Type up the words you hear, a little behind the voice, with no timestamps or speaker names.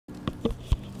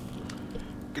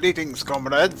Greetings,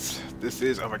 comrades. This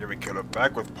is Overkill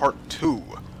back with part 2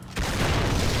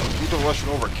 of the Russian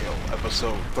Overkill,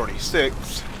 episode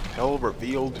 36, Hell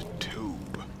Revealed 2.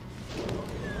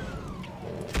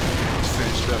 Just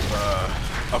finished up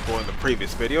uploading the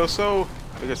previous video, so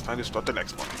I think it's time to start the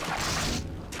next one.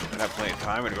 I have plenty of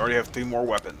time, and we already have 3 more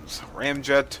weapons: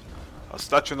 Ramjet, a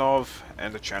Stachanov,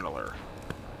 and a Channeler.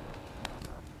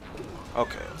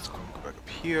 Okay, let's go back up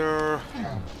here.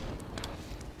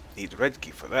 Need the red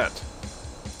key for that.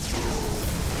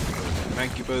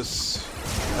 Mancubus.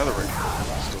 Another red key.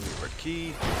 Still need a red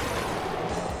key.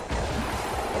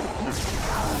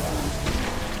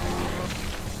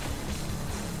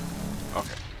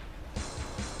 Okay.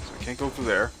 So we can't go through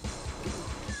there.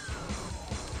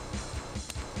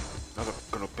 Another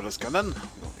Gonopilus cannon. We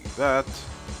don't need that.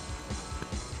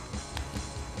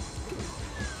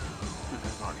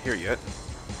 Not here yet.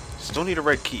 Still need a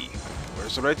red key.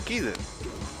 Where's the red key then?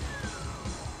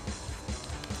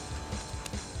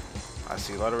 I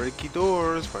see a lot of red key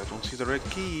doors, but I don't see the red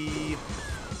key.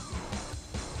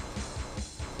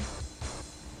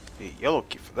 Need a yellow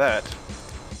key for that.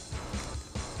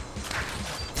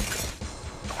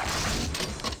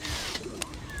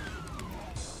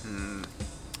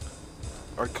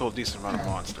 Already killed a decent amount of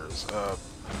monsters. What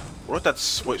about that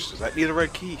switch? Does that need a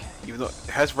red key? Even though it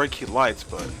has red key lights,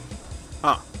 but...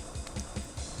 Huh.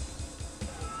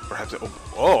 Perhaps it...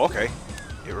 Oh, okay.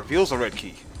 It reveals a red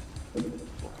key.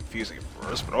 Confusing at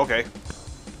first, but okay.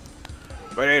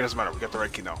 But it doesn't matter, we got the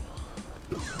red key now.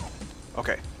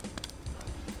 Okay.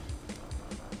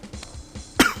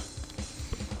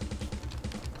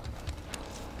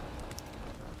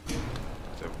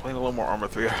 So playing a little more Armor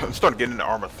 3. I'm starting to get into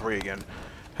Armor 3 again.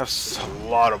 Have a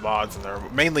lot of mods in there.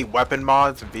 Mainly weapon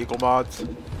mods and vehicle mods.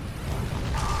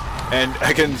 And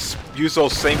I can use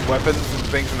those same weapons and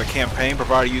things in the campaign,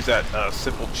 provided I use that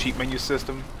simple cheat menu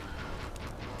system.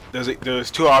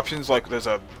 There's 2 options, like there's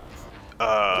a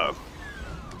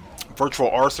virtual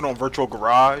arsenal and virtual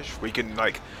garage, where you can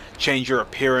like change your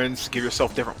appearance, give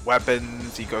yourself different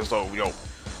weapons. You go, so, you know,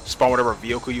 spawn whatever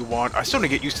vehicle you want. I still need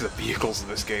to get used to the vehicles in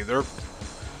this game.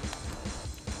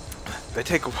 They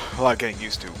take a lot of getting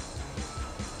used to.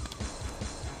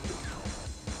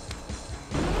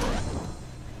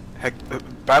 Heck,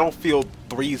 Battlefield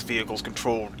 3's vehicles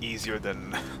controlled easier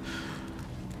than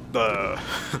the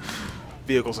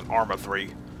vehicles in Arma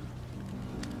 3.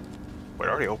 Wait, I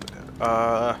already opened it.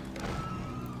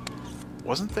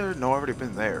 Wasn't there? No, I've already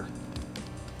been there.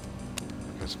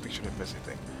 Let's make sure I didn't miss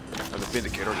anything. There's a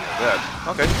Vindicator, already have that.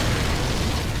 Okay.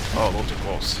 Oh, a little too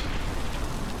close.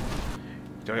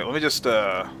 Let me just,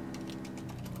 there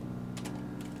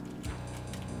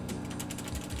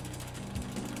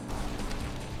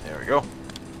we go.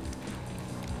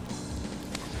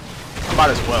 I might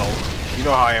as well. You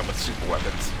know how I am with super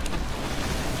weapons.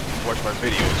 Watch my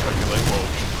videos, I'd be like, well,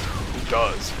 who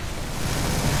does?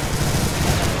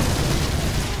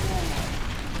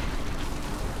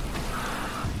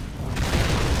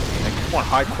 And if you want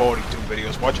high quality Doom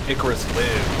videos, watch Icarus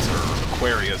Lives or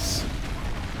Aquarius.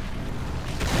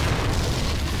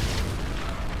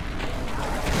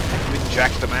 Even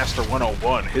Jack the Master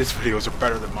 101, his videos are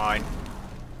better than mine.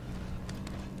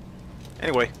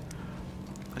 Anyway,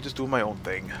 I'm just doing my own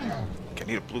thing. I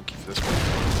need a blue key for this one.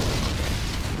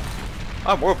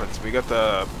 Ah, more weapons. We got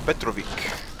the Petrovic.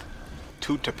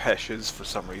 2 Tepeshes for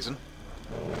some reason.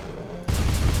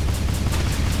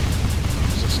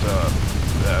 It's just,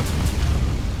 that.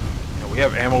 You know, we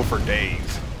have ammo for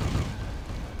days.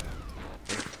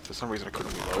 For some reason I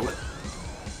couldn't reload.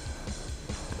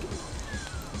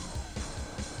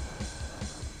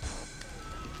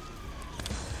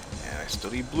 And I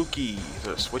still need blue key. Is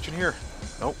there a switch in here?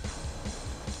 Nope.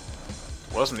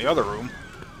 Was in the other room.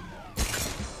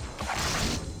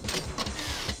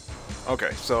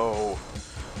 Okay, so...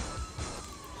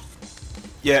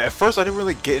 Yeah, at first I didn't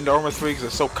really get into Arma 3 because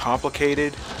it's so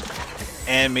complicated.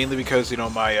 And mainly because, you know,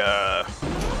 my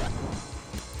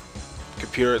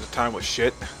computer at the time was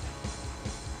shit.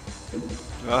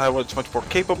 I was much more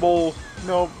capable. You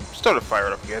know, started to fire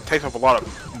it up again. It takes up a lot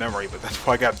of memory, but that's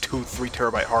why I got 2 3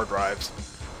 terabyte hard drives.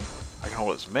 I can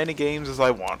hold as many games as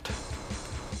I want.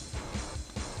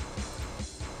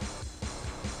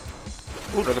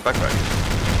 Ooh, another backpack.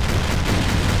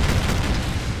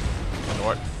 You know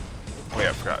what? Oh yeah,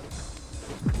 I forgot.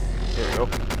 Here we go.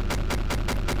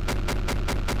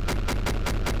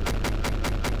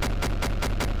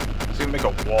 Let's even make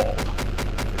a wall.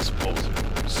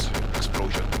 Explosions.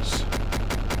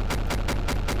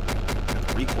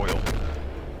 And recoil.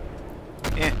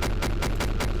 Eh.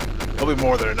 That'll be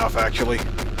more than enough, actually.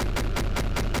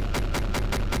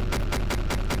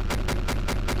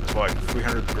 like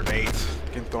 300 grenades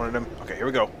getting thrown at him. Okay, here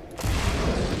we go.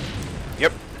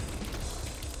 Yep.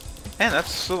 And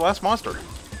that's the last monster.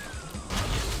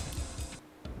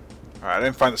 Alright, I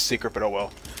didn't find the secret, but oh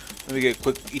well. Let me get a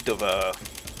quick eat of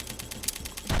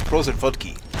frozen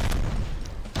vodka.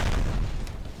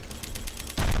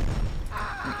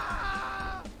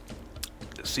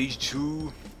 The Siege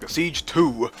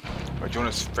 2 by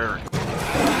Jonas Farron.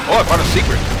 Oh, I found a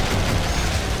secret.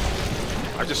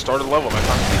 I just started a level and I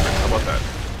found a secret. How about that?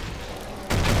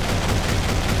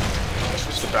 It's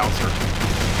just a bouncer.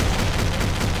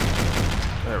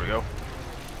 There we go.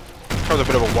 Probably a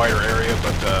bit of a wider area,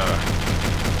 but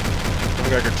you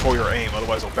gotta control your aim,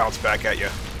 otherwise it'll bounce back at you.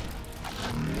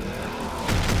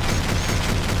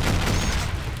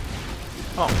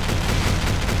 Oh.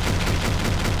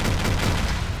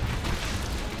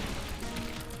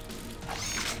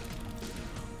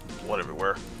 Blood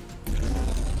everywhere.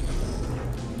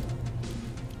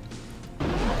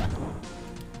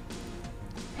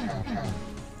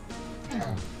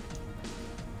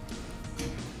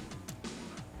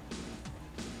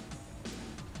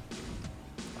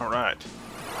 All right.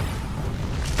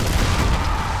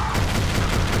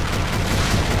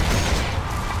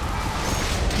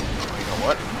 You know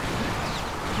what?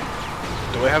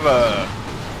 Do I have a...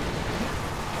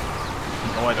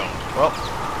 No, I don't. Well...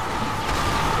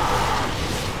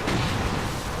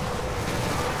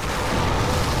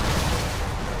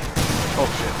 Oh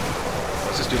shit.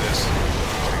 Let's just do this.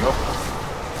 There we go.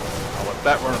 I'll let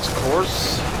that run its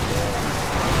course.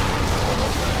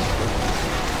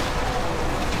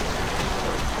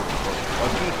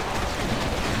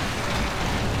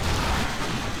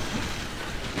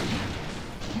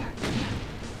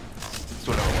 Let's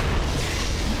do another one.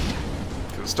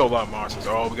 There's still a lot of monsters.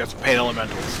 Oh, we got some pain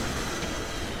elementals.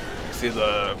 You see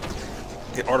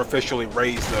it artificially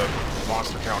raised the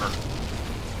monster counter.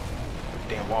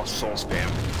 Damn lost soul spam.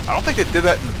 I don't think they did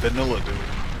that in the vanilla Doom.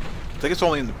 I think it's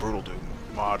only in the brutal Doom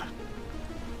mod.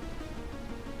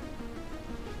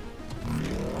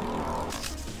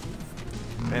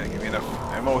 Man, give me enough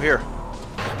ammo here.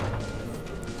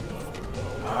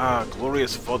 Ah,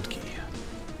 glorious vodka.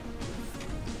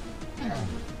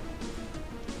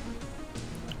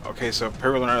 Okay, so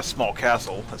apparently we're in a small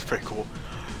castle. That's pretty cool.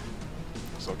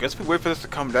 So I guess we wait for this to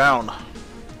come down.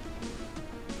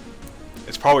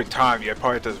 It's probably time. You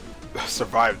probably have to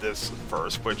survive this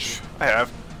first, which I have.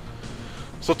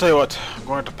 So I'll tell you what, I'm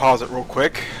going to have to pause it real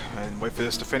quick and wait for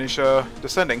this to finish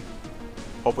descending.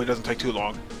 Hopefully it doesn't take too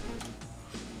long.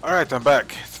 Alright, I'm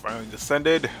back. It's finally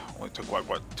descended. Only took what,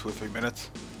 2 or 3 minutes?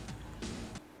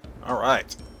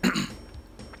 Alright.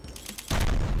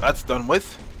 That's done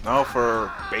with. Now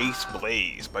for Base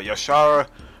Blaze by Yashar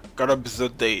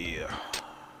Garabzadeh.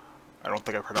 I don't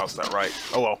think I pronounced that right.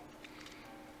 Oh well.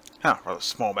 Huh, rather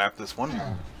small map this one.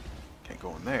 Can't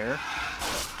go in there.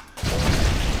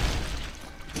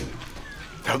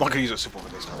 I'm not gonna use a super for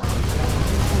this one.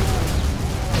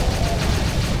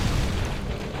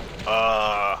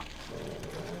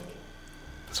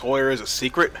 This whole area is a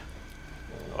secret?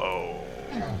 Oh.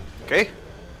 Okay.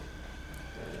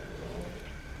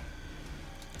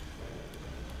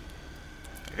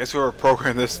 I guess whoever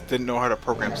programmed this didn't know how to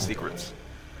program secrets.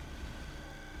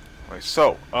 Alright,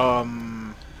 so, I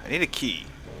need a key.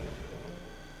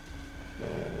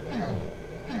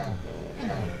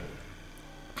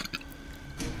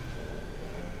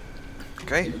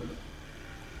 Okay.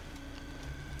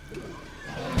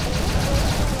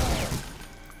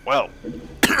 Well, this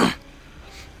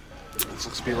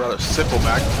looks to be a rather simple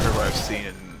map compared to what I've seen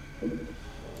in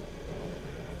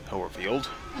Overkill.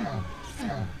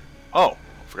 Oh, I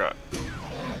forgot.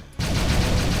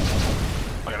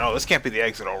 Okay, no, this can't be the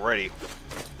exit already.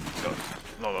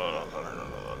 No.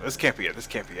 This can't be it. This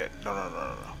can't be it.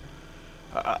 No.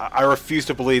 I refuse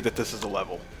to believe that this is a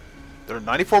level. There are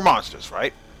 94 monsters,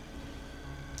 right?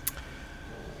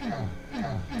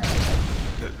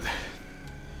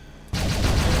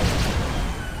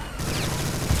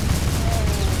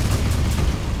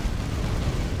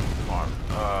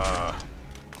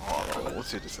 Let's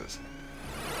see what this is.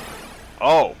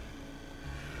 Oh.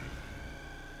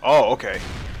 Oh, okay.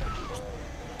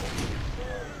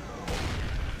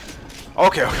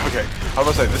 Okay. I was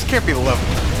gonna say, this can't be the level.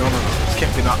 No.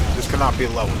 This cannot be a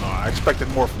level. No, I expected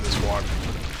more from this one.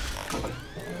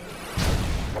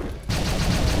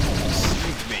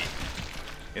 Deceived me.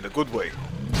 In a good way.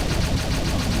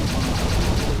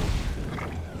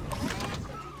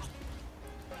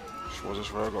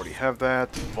 Schwarzes Rug, already have that.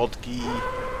 Vodka.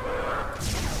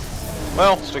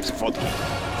 Well, let's take some vodka.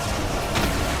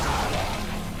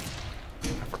 I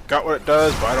forgot what it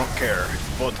does, but I don't care. It's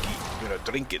vodka. I'm gonna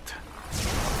drink it.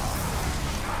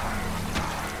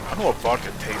 don't know what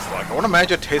vodka tastes like. I want to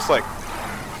imagine it tastes like...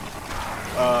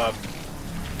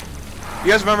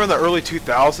 you guys remember in the early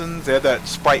 2000s, they had that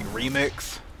Sprite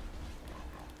remix?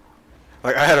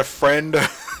 Like, I had a friend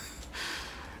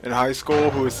in high school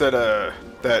who said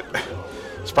that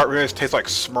Sprite remix tastes like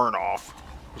Smirnoff,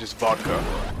 which is vodka.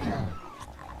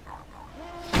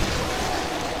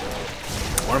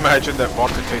 I want to imagine that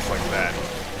vodka tastes like that.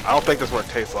 I don't think that's what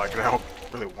it tastes like, and I don't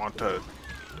really want to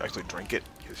actually drink it,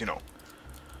 because, you know,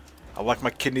 I like my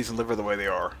kidneys and liver the way they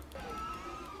are.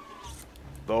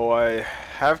 Though I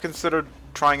have considered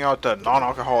trying out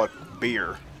non-alcoholic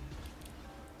beer.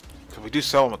 Because we do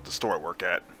sell them at the store I work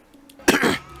at.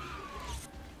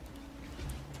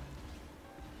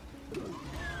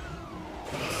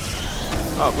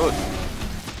 Oh, good.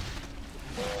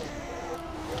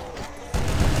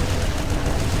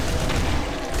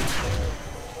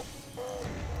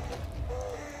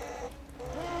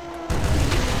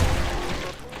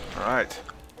 Alright.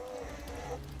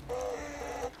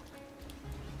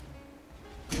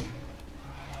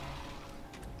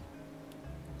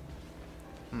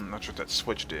 Not sure what that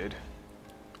switch did.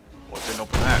 Well, it didn't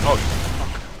open that. Oh,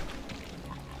 fuck.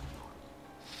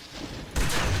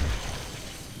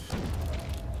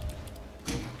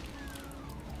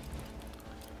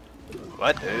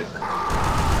 Well, that did it.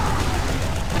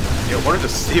 Yeah, what a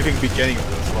deceiving beginning of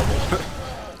this level.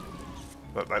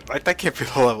 But that can't be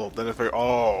the level. Then if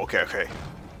oh, okay, okay.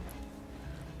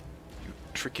 You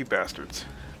tricky bastards.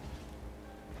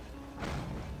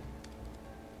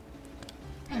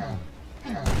 Do I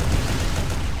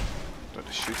have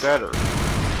to shoot that, or...?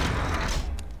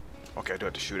 Okay, I do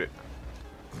have to shoot it.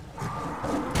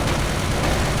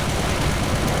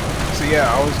 So yeah,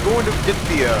 I was going to get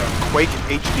the Quake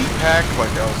HD pack,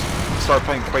 like I was start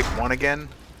playing Quake 1 again.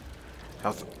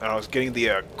 I was getting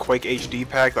the Quake HD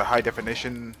pack, the high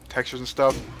definition textures and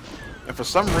stuff. And for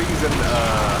some reason,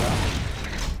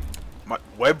 my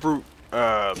webroot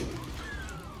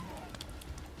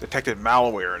detected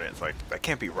malware in it. It's like, that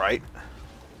can't be right.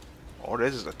 All it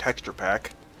is a texture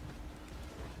pack.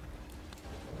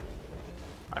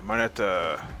 I might have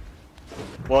to...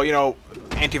 Well, you know,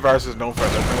 antivirus is known for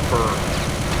that. They're known for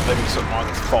letting something on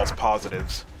that's false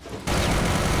positives. You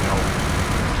know,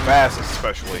 VAST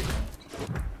especially.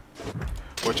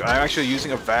 Which I'm actually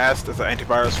using a VAST as an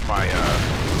antivirus for my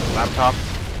laptop.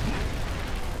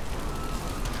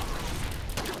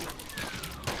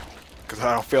 Because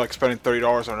I don't feel like spending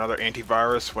 $30 on another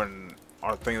antivirus when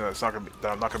on a thing that's not gonna be,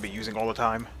 that I'm not gonna be using all the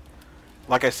time.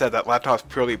 Like I said, that laptop's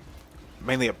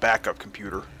mainly a backup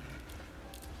computer.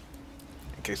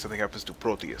 In case something happens to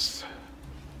Proteus.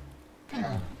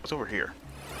 What's over here?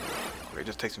 Okay, it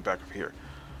just takes me back up here.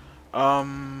 Not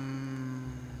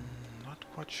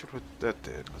quite sure what that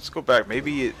did. Let's go back.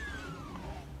 Maybe it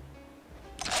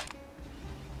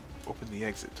opened the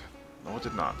exit. No, it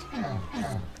did not.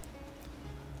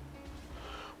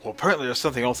 Well, apparently there's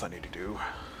something else I need to do.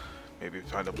 Maybe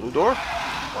find the blue door?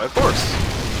 Why, of course.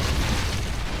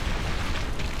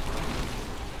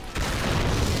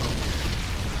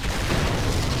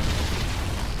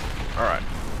 Alright.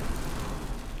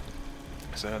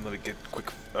 So then let me get quick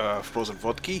frozen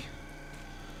vodka.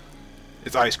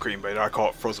 It's ice cream, but I call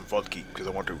it frozen vodka because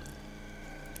I want to.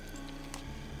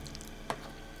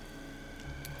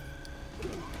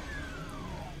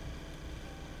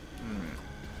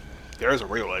 There's a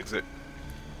real exit.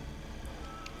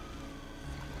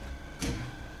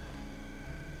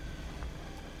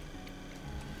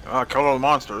 Kill all the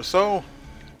monsters, so...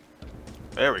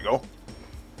 There we go.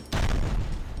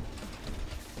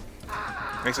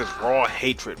 Makes this Raw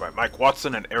Hatred by Mike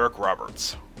Watson and Eric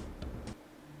Roberts.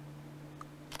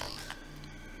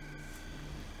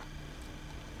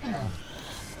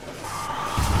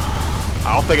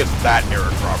 I don't think it's that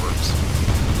Eric Roberts.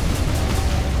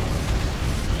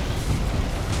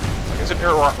 Like, isn't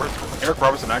Eric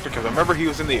Roberts an actor? Because I remember he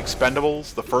was in The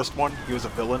Expendables, the first one. He was a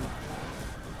villain.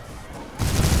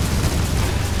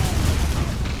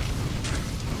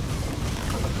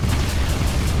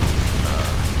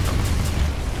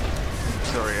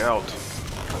 Sorry, out.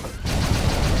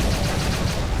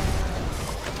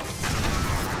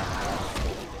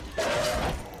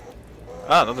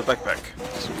 Ah, another backpack.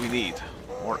 That's what we need.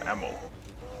 More ammo.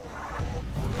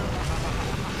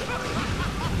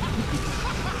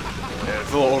 Yeah,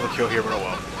 it's a little overkill here, but oh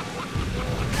well.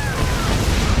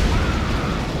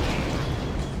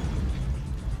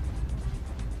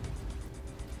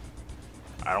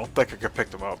 I don't think I can pick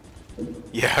them up.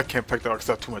 Yeah, I can't pick them up because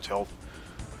I have too much health.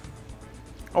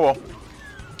 Oh well.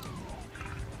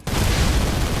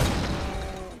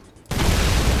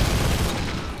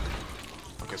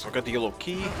 Okay, so I got the yellow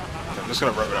key. I'm just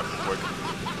gonna rev it up real quick.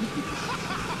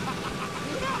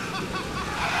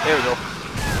 There we go.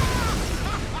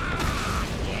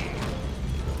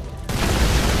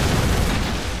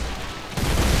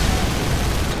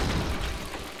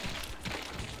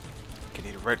 Can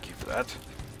need a red key for that.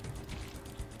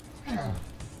 I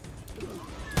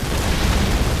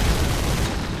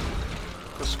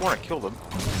could have sworn I killed him.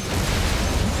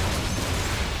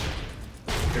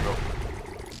 There we go.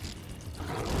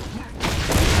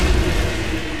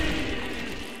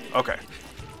 Okay.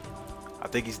 I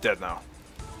think he's dead now.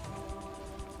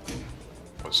 Oh,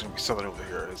 there's gonna be something over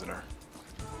here, isn't there?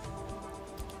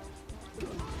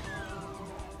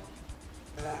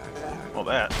 Well,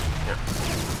 that. Here.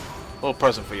 A little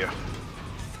present for you.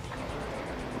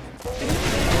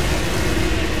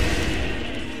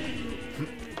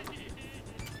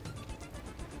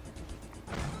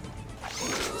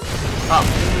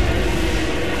 Oh.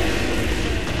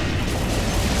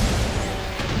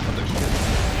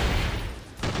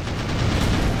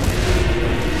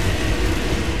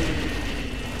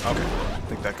 Okay, I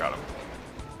think that got him.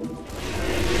 Oh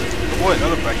boy,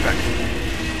 another backpack.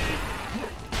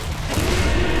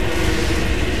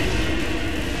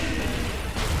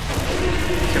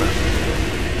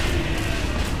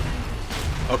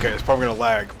 Okay, it's probably gonna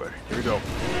lag, but here we go.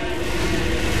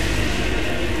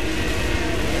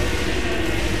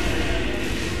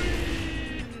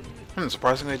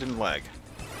 Surprisingly, it didn't lag.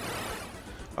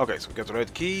 Okay, so we got the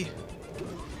red key.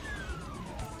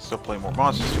 Still playing more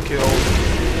monsters to kill.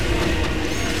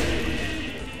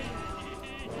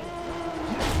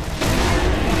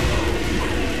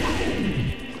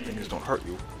 Things don't hurt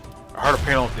you. A harder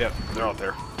panel, yeah, they're out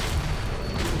there.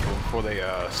 Before they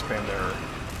spam their...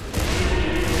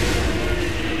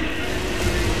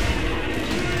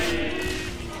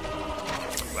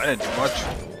 I didn't do much.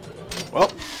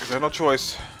 Well, I had no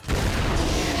choice.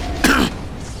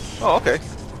 Oh, okay.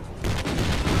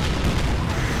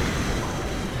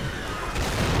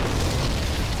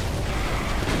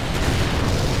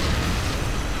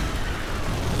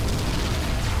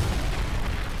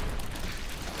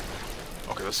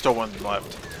 Okay, there's still one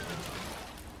left.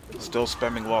 Still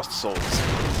spamming lost souls.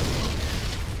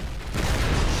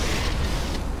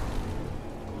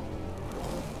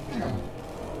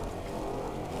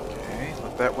 Okay,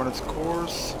 let that run its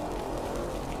course.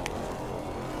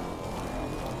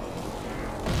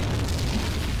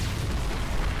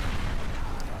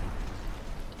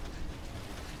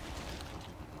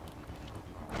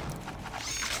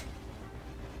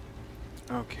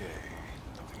 Okay,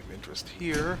 nothing of interest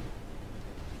here.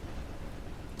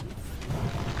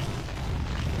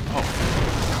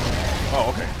 Oh,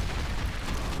 okay.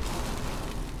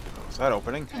 What's that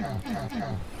opening?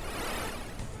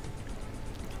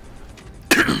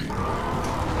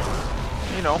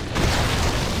 You know.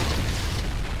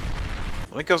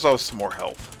 I think gives us some more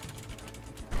health.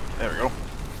 There we go.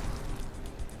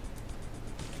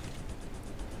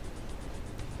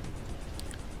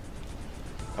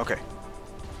 Okay.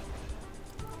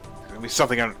 There's gonna be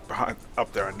something behind,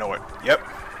 up there, I know it. Yep.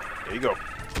 There you go.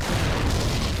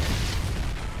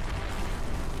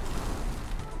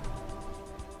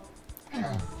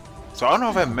 So I don't know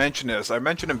if I mentioned this. I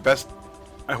mentioned in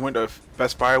I went to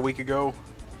Best Buy a week ago.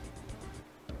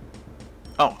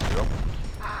 Oh, there you go.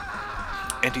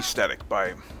 Anti-Static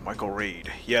by Michael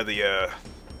Reed. Yeah, the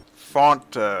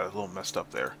font a little messed up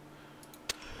there.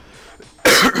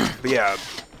 But yeah,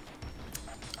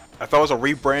 I thought it was a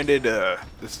rebranded. It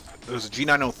was a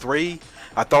G903.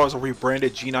 I thought it was a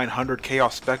rebranded G900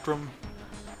 Chaos Spectrum.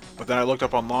 But then I looked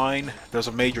up online. There's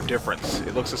a major difference.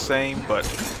 It looks the same, but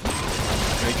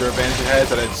major advantage it has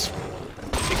that it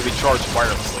can be charged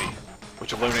wirelessly,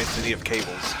 which eliminates the need of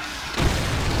cables.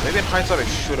 Maybe in hindsight I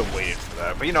should have waited for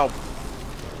that, but you know,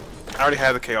 I already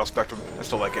had the Chaos Spectrum. I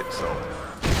still like it, so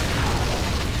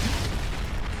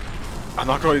I'm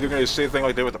not really going to do the same thing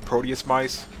like they did with the Proteus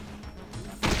mice,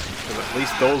 because at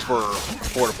least those were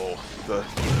affordable. The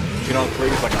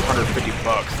G903 is like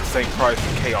 $150, the same price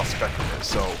the Chaos Spectrum is.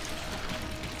 So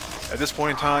at this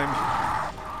point in time,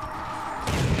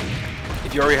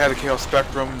 if you already have the Chaos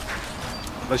Spectrum,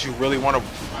 unless you really want a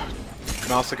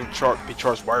mouse that can be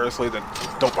charged wirelessly, then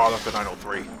don't bother with the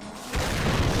 903.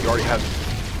 You already have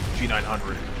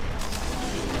G900.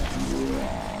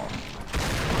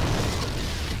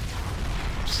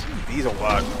 I'm seeing these a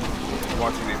lot.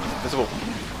 Watching these invisible,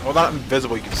 well, not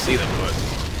invisible, you can see them, but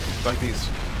like these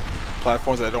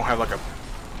platforms that don't have like a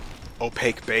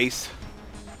opaque base.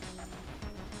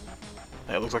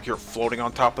 And it looks like you're floating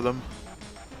on top of them.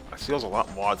 I see those a lot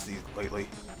in mods lately.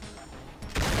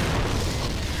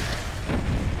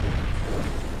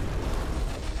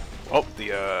 Oh,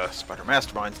 the Spider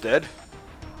Mastermind's dead.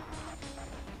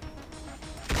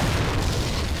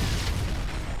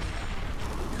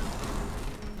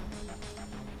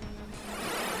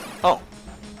 Oh.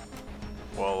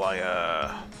 Well,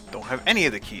 I don't have any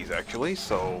of the keys actually,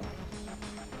 so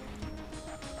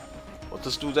let's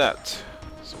just do that.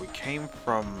 So we came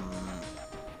from...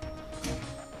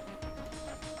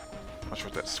 Not sure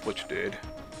what that switch did.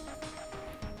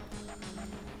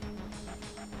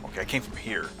 Okay, I came from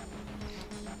here.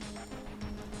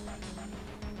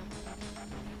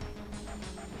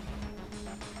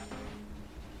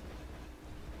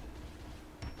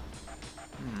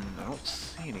 I don't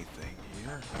see anything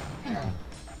here.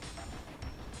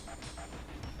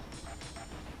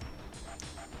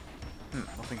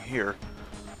 Nothing here.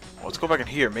 Well, let's go back in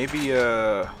here. Maybe,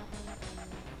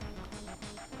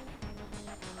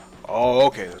 Oh,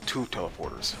 okay, there are two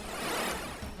teleporters.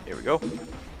 Here we go.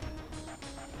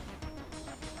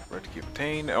 Red key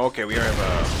obtained. Okay, we already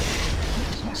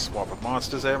have a swap of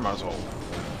monsters there. Might as well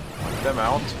wipe them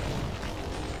out.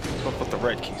 So put the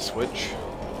red key switch.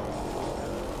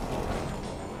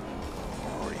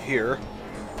 Already here.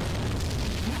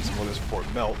 Some of this before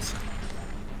it melts.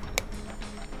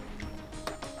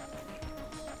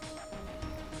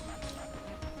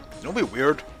 It'll be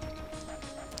weird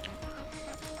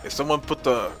if someone put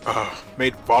the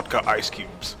made vodka ice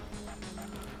cubes.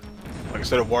 Like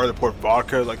instead of water, they poured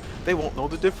vodka. Like they won't know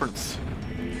the difference.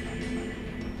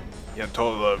 Yeah,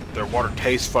 until their water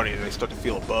tastes funny and they start to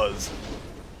feel a buzz.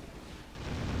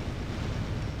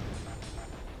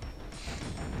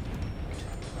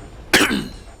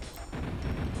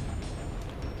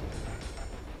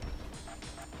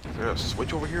 Is there a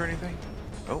switch over here or anything?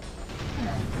 Nope.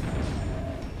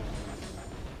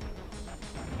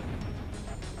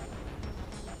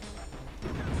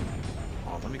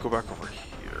 Oh, let me go back over here.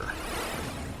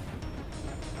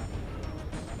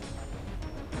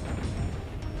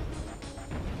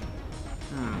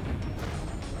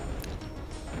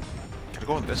 Can I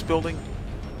go in this building?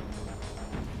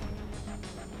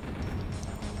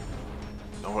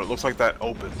 No, it looks like that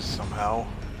opens somehow.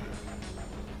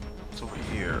 What's over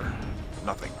here?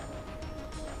 Nothing.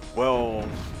 Well,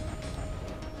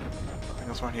 nothing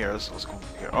else around here. Let's go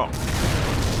here. Oh.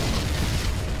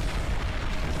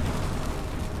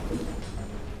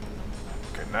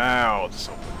 Okay, now this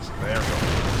opens. There we go.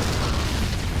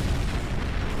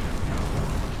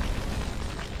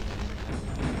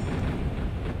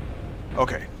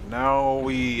 Okay, now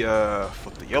we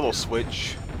flip the yellow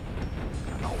switch,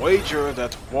 and I'll wager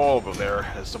that wall over there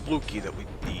has the blue key that we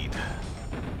need.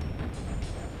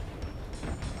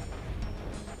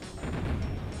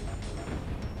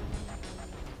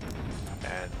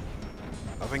 And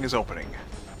nothing is opening.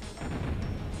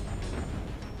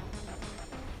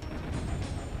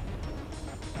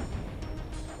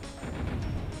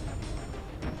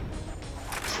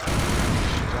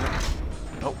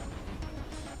 Nope.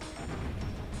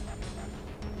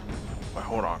 Wait,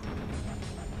 hold on.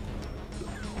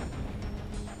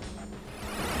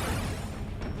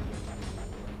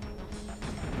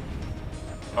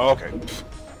 Oh, okay.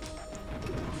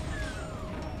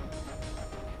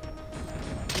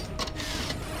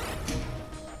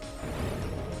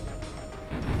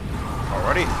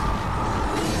 Alrighty.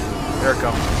 There it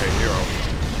comes. Okay, hero.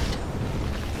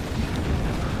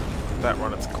 Let that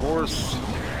run its course.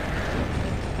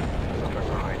 Come back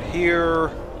behind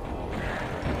here.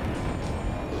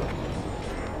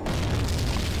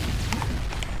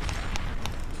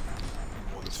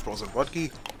 Oh, this frozen blood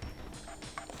key.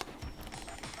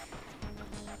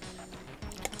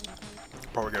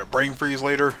 Probably get a brain freeze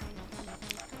later.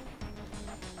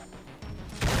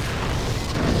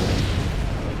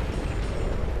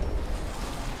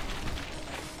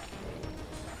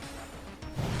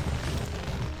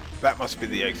 That must be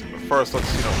the exit, but first let's,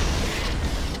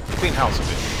 clean house a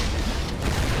bit.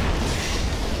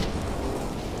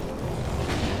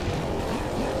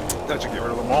 That should get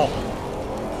rid of them all.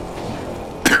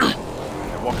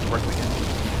 And walk directly in.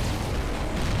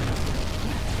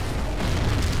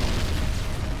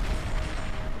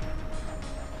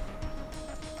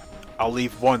 I'll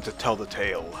leave one to tell the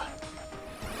tale.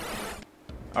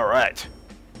 Alright.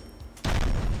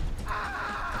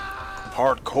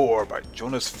 Hardcore by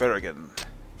Jonas Farragon.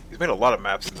 He's made a lot of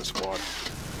maps in this squad.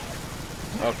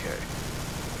 Okay.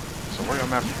 So we're on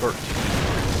map 13.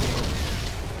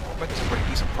 I'm making some pretty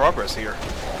decent progress here.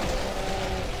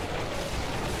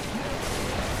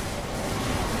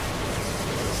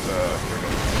 Here we go.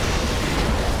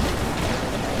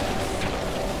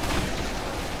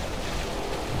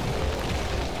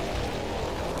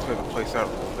 Let's clear the place out a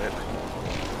little bit.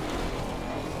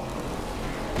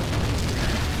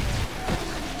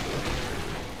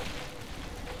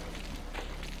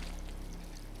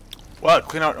 But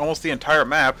clean out almost the entire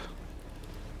map.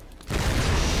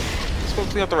 Let's go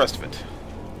clean out the rest of it.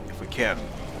 If we can.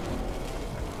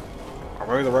 Or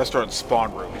maybe the rest are in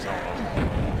spawn rooms.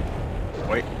 I don't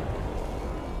know. Wait.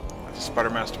 That's a spider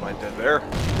mastermind dead there.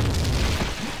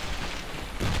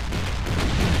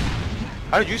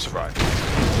 How did you survive?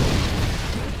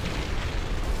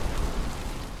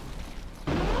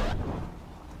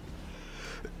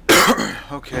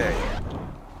 Okay.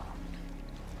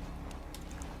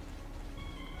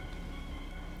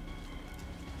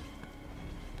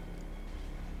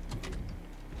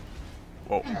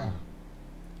 Whoa. I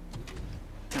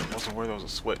wasn't aware there was a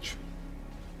switch.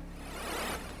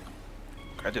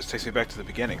 That just takes me back to the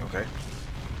beginning, okay.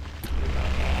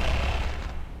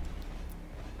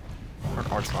 Or an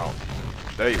arch file.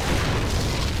 There you go.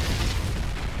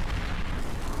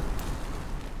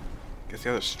 Guess the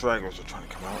other stragglers are trying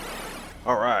to come out.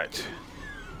 Alright.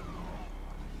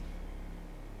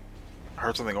 I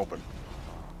heard something open.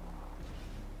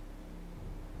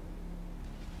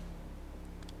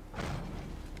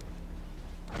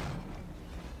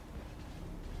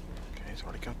 Okay, he's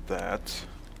already got that.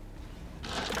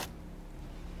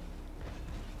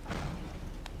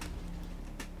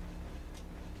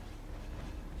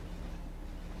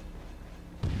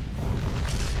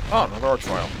 Oh, another arch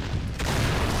file.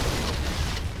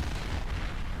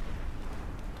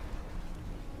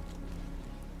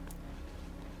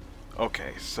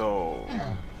 Okay, so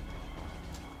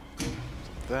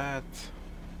that.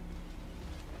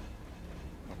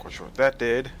 Not quite sure what that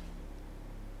did.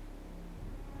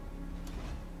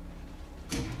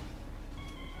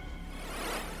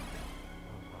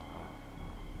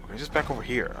 Okay, just back over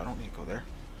here. I don't need to go there.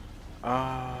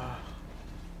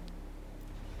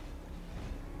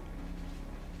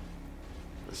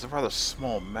 This is a rather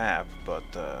small map, but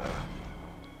let's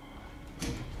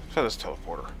try this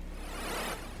teleporter.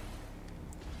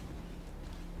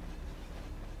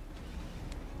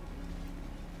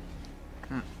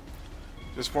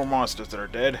 Just more monsters that are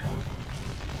dead.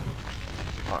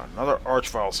 Another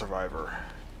Archvile survivor.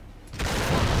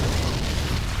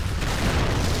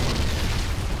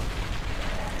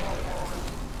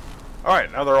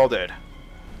 Alright, now they're all dead.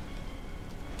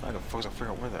 I gotta focus on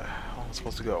figuring out where the hell I'm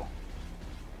supposed to go.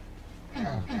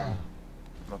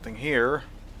 Nothing here.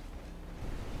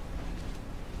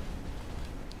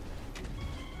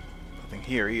 Nothing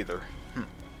here either.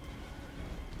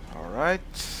 Alright.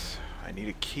 I need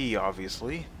a key,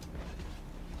 obviously.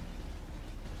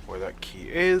 Where that key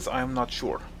is, I'm not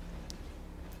sure.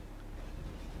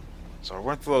 So I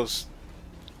went through those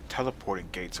teleporting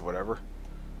gates or whatever.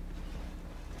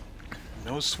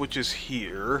 No switches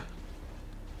here.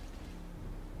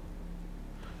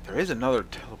 There is another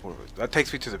teleporter. That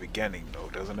takes me to the beginning, though,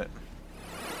 doesn't it?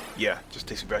 Yeah, just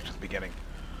takes me back to the beginning.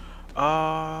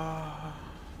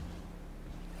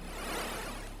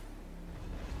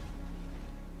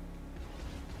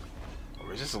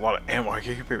 There's just a lot of ammo. I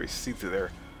can't barely see through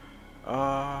there. Okay.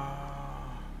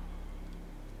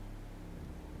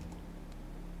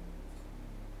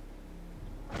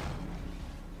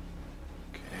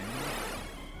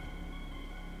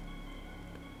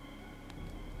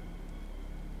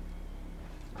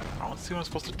 I want to see what I'm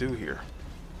supposed to do here.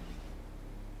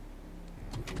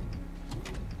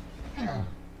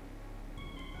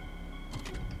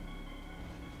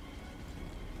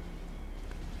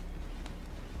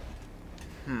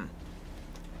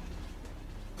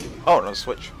 Oh, no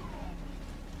switch.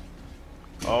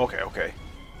 Oh, okay, okay.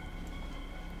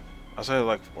 I was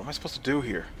like, what am I supposed to do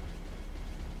here?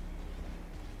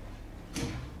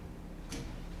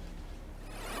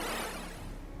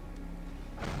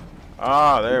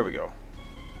 Ah, there we go.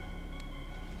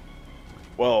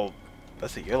 Well,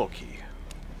 that's a yellow key.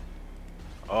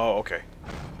 Oh, okay.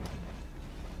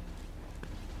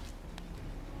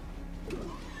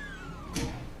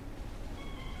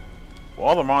 Well,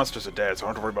 all the monsters are dead, so I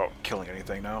don't have to worry about killing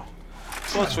anything now.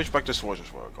 So let's switch back to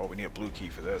Soldier's Work. Oh, we need a blue key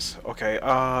for this. Okay,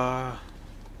 Well,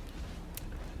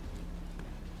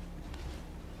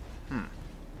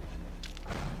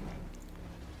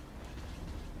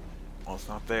 it's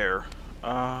not there.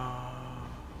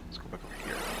 Let's go back over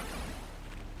here.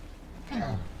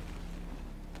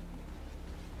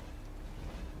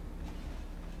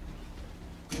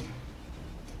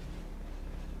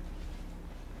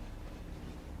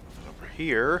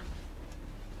 Here.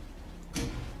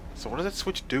 So what does that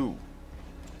switch do?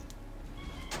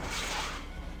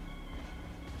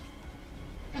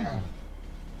 Anything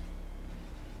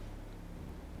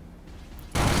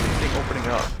opening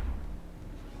up?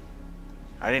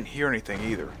 I didn't hear anything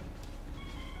either.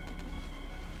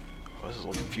 Oh, this is a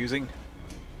little confusing.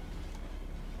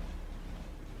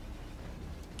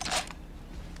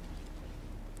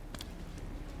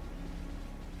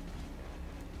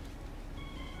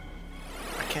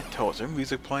 can't tell. Is there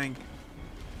music playing?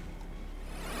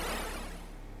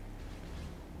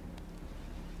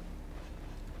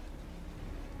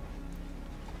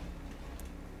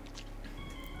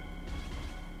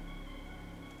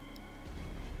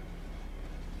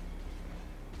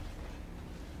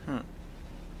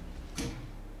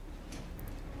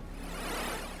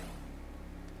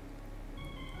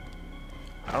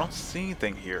 I don't see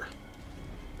anything here.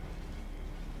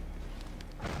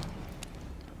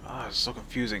 Ah, it's so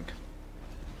confusing.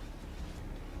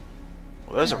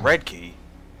 Well, there's a red key.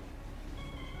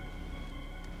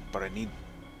 But I need...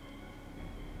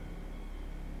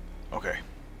 Okay.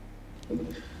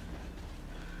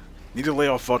 Need to lay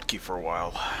off vodka for a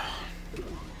while.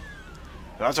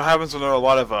 That's what happens when there are a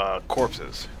lot of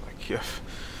corpses. Like, yeah,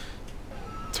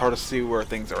 it's hard to see where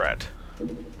things are at.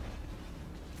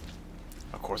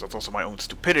 Of course, that's also my own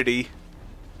stupidity.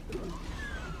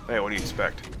 Hey, what do you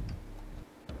expect?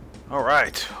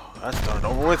 Alright, that's done and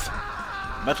over with.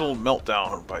 Metal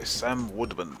Meltdown by Sam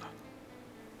Woodman.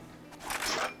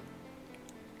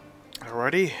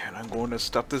 Alrighty, and I'm going to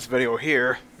stop this video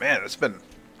here. Man, it's been...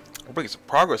 we're making some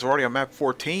progress already on map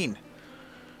 14.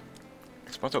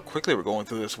 Explains how quickly we're going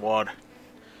through this WOD.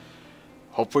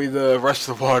 Hopefully the rest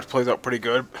of the WOD plays out pretty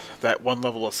good, that one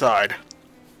level aside.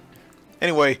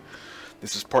 Anyway,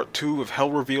 this is part 2 of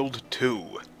Hell Revealed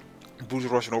 2. Booze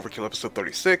Rush and Overkill episode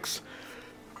 36.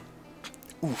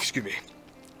 Ooh, excuse me.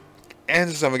 And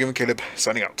this is I'm a Given Caleb,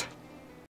 signing out.